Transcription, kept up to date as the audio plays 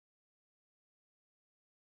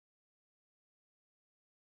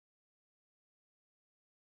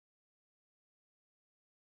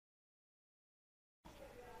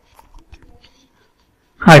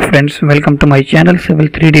Hi friends, welcome to my channel Civil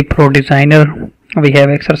 3D Pro Designer. We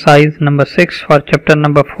have exercise number 6 for chapter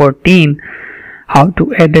number 14, how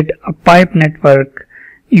to edit a pipe network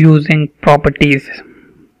using properties.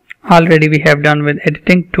 Already we have done with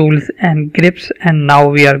editing tools and grips, and now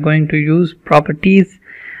we are going to use properties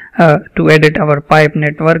to edit our pipe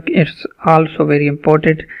network. It's also very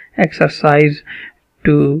important exercise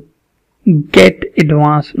to get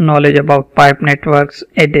advanced knowledge about pipe networks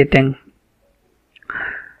editing.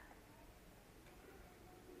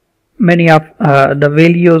 Many of the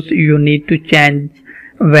values you need to change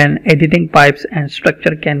when editing pipes and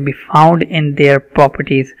structure can be found in their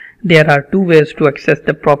properties. There are two ways to access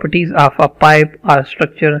the properties of a pipe or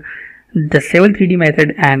structure: the Civil 3D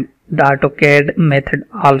method and the AutoCAD method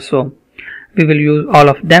also. We will use all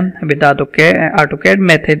of them. With the AutoCAD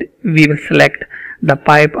method, we will select the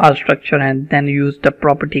pipe or structure and then use the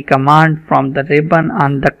property command from the ribbon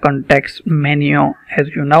on the context menu. As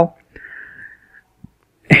you know,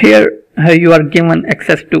 here you are given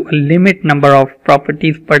access to a limit number of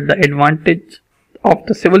properties, but the advantage of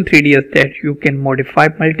the Civil 3D is that you can modify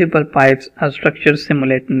multiple pipes or structures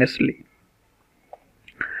simultaneously.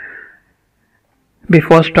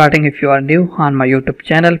 Before starting, if you are new on my YouTube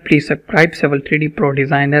channel, please subscribe Civil 3D Pro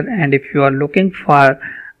Designer, and if you are looking for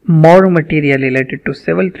more material related to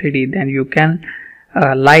Civil 3D, then you can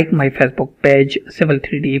like my Facebook page Civil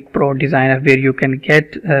 3D Pro Designer, where you can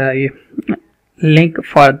get link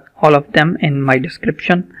for all of them in my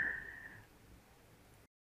description.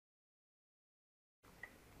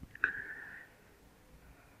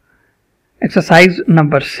 Exercise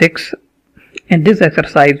number 6. In this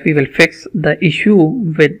exercise, we will fix the issue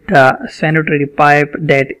with the sanitary pipe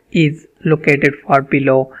that is located far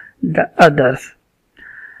below the others.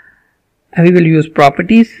 And we will use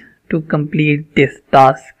properties to complete this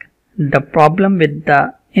task. The problem with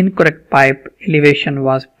the incorrect pipe elevation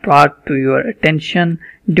was brought to your attention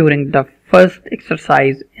during the first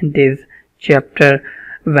exercise in this chapter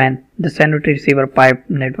when the sanitary sewer pipe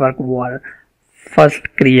network was first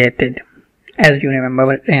created. As you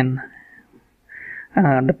remember in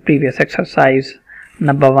the previous exercise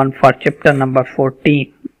number 1 for chapter number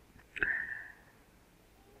 14.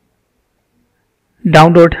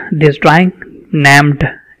 Download this drawing named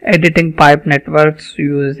Editing Pipe Networks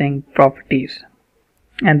Using Properties,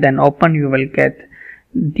 and then open. You will get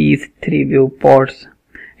these three viewports.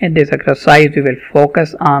 In this exercise, we will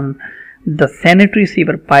focus on the sanitary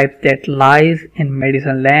sewer pipe that lies in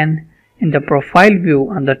Madison Lane. In the profile view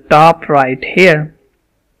on the top right here,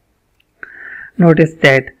 notice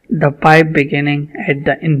that the pipe beginning at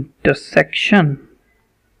the intersection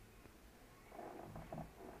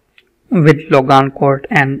with Logan Court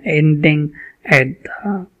and ending at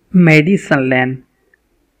the Madison Lane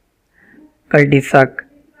cul-de-sac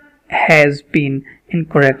has been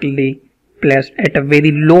incorrectly placed at a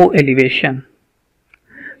very low elevation.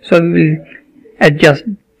 So we will adjust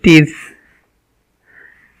these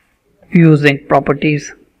using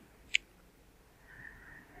properties.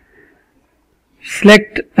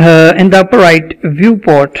 Select in the upper right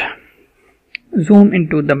viewport, zoom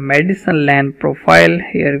into the Madison Lane profile.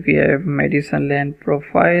 Here we have Madison Lane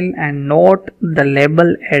profile, and note the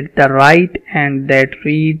label at the right and that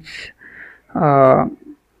reads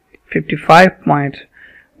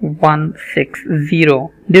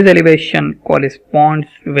 55.160. This elevation corresponds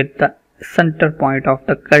with the center point of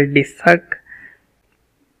the cul-de-sac.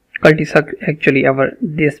 Actually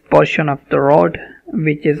this portion of the road,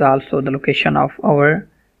 which is also the location of our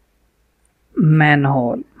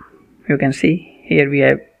manhole. You can see here we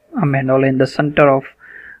have a manhole in the center of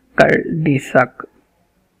cul-de-sac.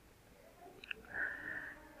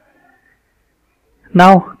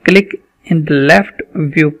 Now click in the left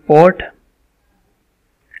viewport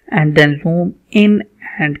and then zoom in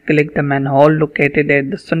and click the manhole located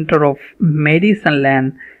at the center of Madison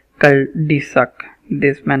Lane cul-de-sac.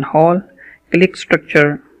 This manhole, click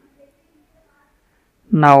structure.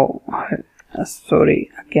 Now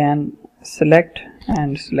again select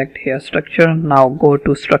here structure. Now go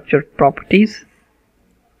to structure properties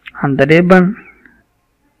on the ribbon,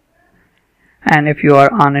 and if you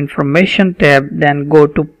are on information tab, then go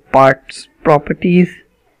to parts properties,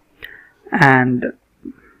 and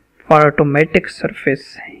for automatic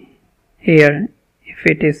surface, here if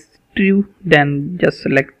it is true, then just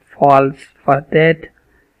select false for that.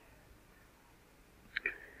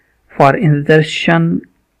 For insertion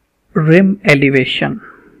rim elevation,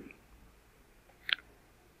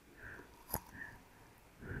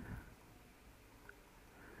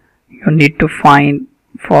 you need to find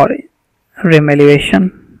for rim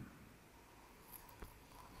elevation.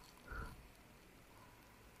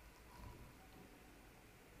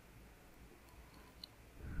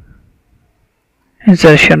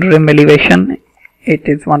 insertion rim elevation, it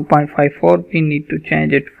is 1.54. we need to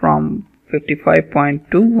change it from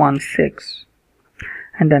 55.216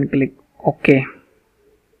 and then click OK.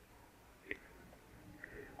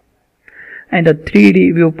 And the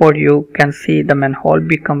 3D viewport, you can see the manhole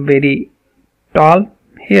become very tall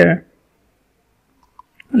here,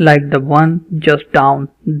 like the one just down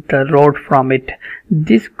the road from it.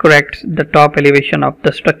 This corrects the top elevation of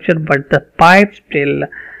the structure, but the pipe still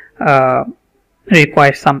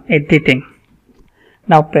requires some editing.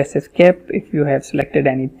 Now press escape if you have selected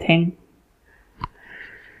anything.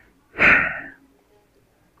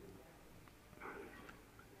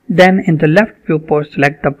 Then in the left viewport,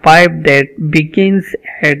 select the pipe that begins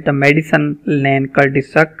at the Madison Lane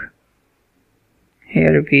cul-de-sac.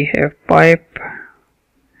 Here we have pipe.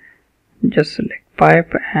 Just select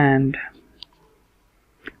pipe and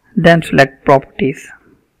then select properties.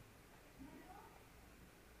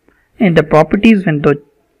 In the properties window,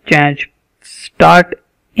 change start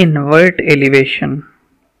invert elevation.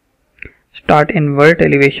 Start invert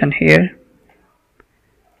elevation here.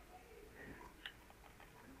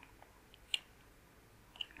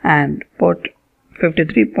 And put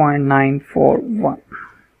 53.941.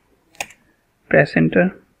 Press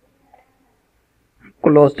enter.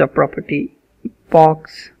 Close the property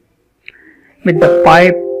box. With the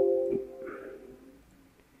pipe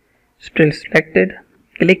still selected,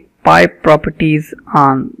 click pipe properties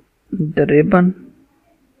on the ribbon.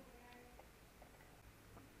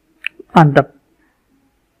 On the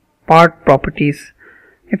part properties,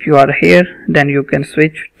 if you are here, then you can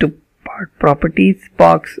switch to part properties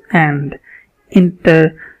box and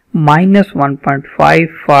enter -1.5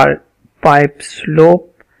 for pipe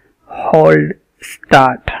slope hold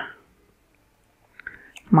start.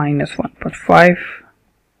 -1.5.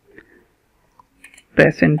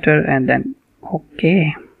 Press enter and then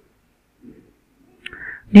OK.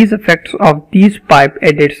 These effects of these pipe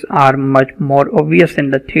edits are much more obvious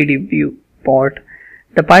in the 3D viewport.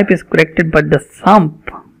 The pipe is corrected, but the sump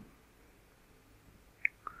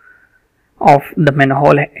of the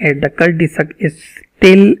manhole at the cul-de-sac is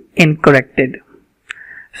still incorrected.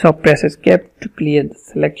 So press escape to clear the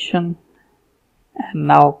selection. And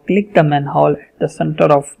now click the manhole at the center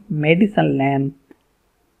of Madison Lane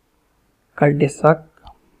cul-de-sac.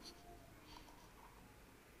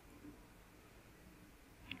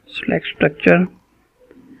 Select structure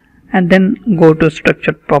and then go to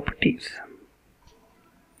structure properties.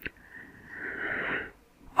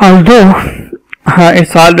 Although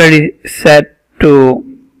it's already set to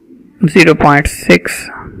 0.6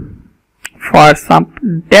 for sump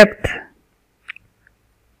depth,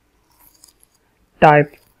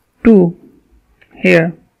 type 2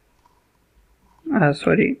 here,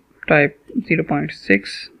 type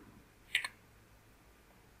 0.6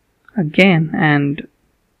 again and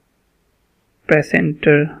press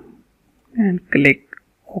enter and click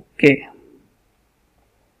OK.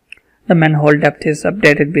 The manhole depth is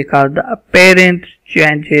updated because the apparent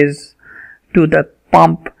changes to the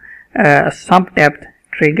sump depth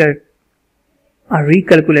triggered a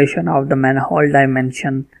recalculation of the manhole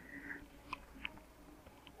dimension.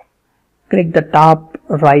 Click the top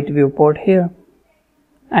right viewport here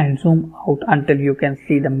and zoom out until you can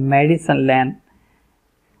see the Madison Lane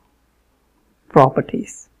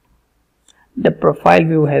properties. The profile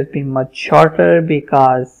view has been much shorter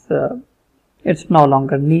because it no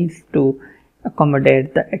longer needs to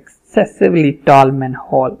accommodate the excessively tall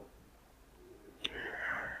manhole.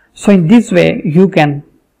 So in this way you can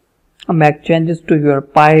make changes to your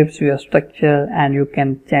pipes, your structure, and you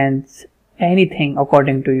can change anything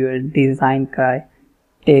according to your design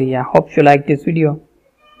criteria. Hope you like this video.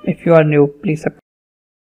 If you are new, please subscribe.